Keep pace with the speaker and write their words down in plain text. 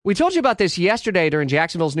We told you about this yesterday during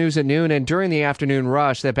Jacksonville's News at Noon and during the afternoon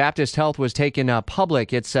rush that Baptist Health was taking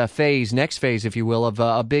public its next phase, if you will, of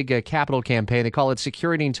a big capital campaign. They call it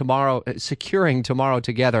Securing Tomorrow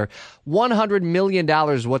Together. $100 million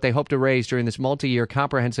is what they hope to raise during this multi-year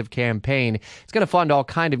comprehensive campaign. It's going to fund all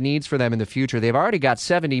kind of needs for them in the future. They've already got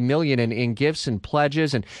 $70 million in gifts and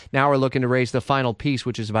pledges, and now we're looking to raise the final piece,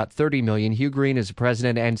 which is about $30 million. Hugh Green is the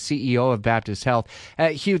president and CEO of Baptist Health.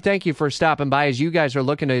 Hugh, thank you for stopping by as you guys are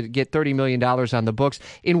looking to get $30 million on the books.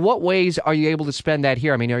 In what ways are you able to spend that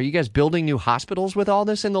here? I mean, are you guys building new hospitals with all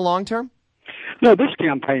this in the long term? No, this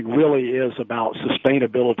campaign really is about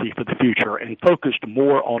sustainability for the future and focused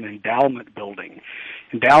more on endowment building.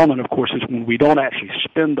 Endowment, of course, is when we don't actually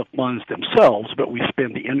spend the funds themselves, but we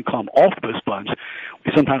spend the income off those funds.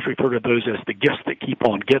 We sometimes refer to those as the gifts that keep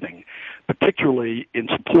on giving, particularly in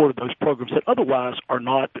support of those programs that otherwise are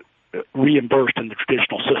not reimbursed in the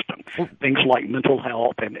traditional system, things like mental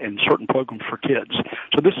health and certain programs for kids.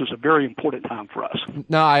 So this is a very important time for us.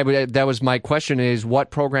 No, that was my question is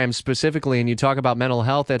what programs specifically, and you talk about mental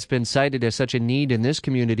health that's been cited as such a need in this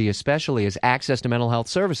community, especially as access to mental health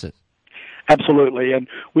services. Absolutely, and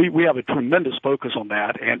we have a tremendous focus on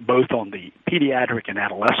that, and both on the pediatric and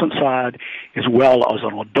adolescent side, as well as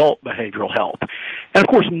on adult behavioral health. And of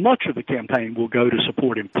course, much of the campaign will go to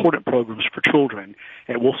support important programs for children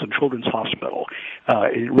at Wilson Children's Hospital.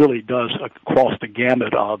 It really does across the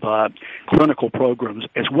gamut of clinical programs,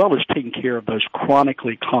 as well as taking care of those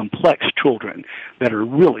chronically complex children that are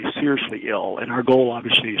really seriously ill. And our goal,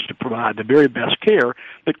 obviously, is to provide the very best care,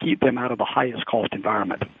 but keep them out of the highest cost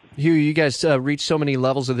environment. Hugh, you guys reach so many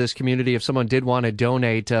levels of this community. If someone did want to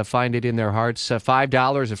donate, find it in their hearts, $5 or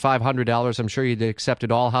 $500, I'm sure you'd accept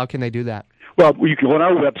it all. How can they do that? Well, you can go on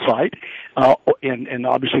our website, and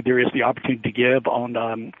obviously there is the opportunity to give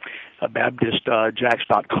on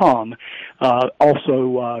BaptistJax.com.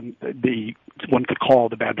 Also, one could call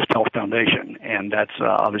the Baptist Health Foundation, and that's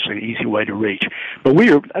obviously an easy way to reach. But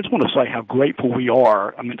I just want to say how grateful we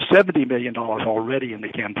are. I mean, $70 million already in the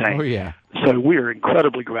campaign. Oh, yeah. So we are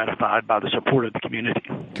incredibly gratified by the support of the community.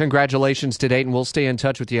 Congratulations to date, and we'll stay in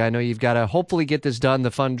touch with you. I know you've got to hopefully get this done,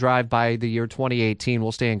 the fund drive, by the year 2018.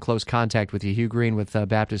 We'll stay in close contact with you. Hugh Green with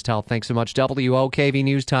Baptist Health. Thanks so much. WOKV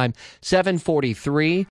News Time, 7:43.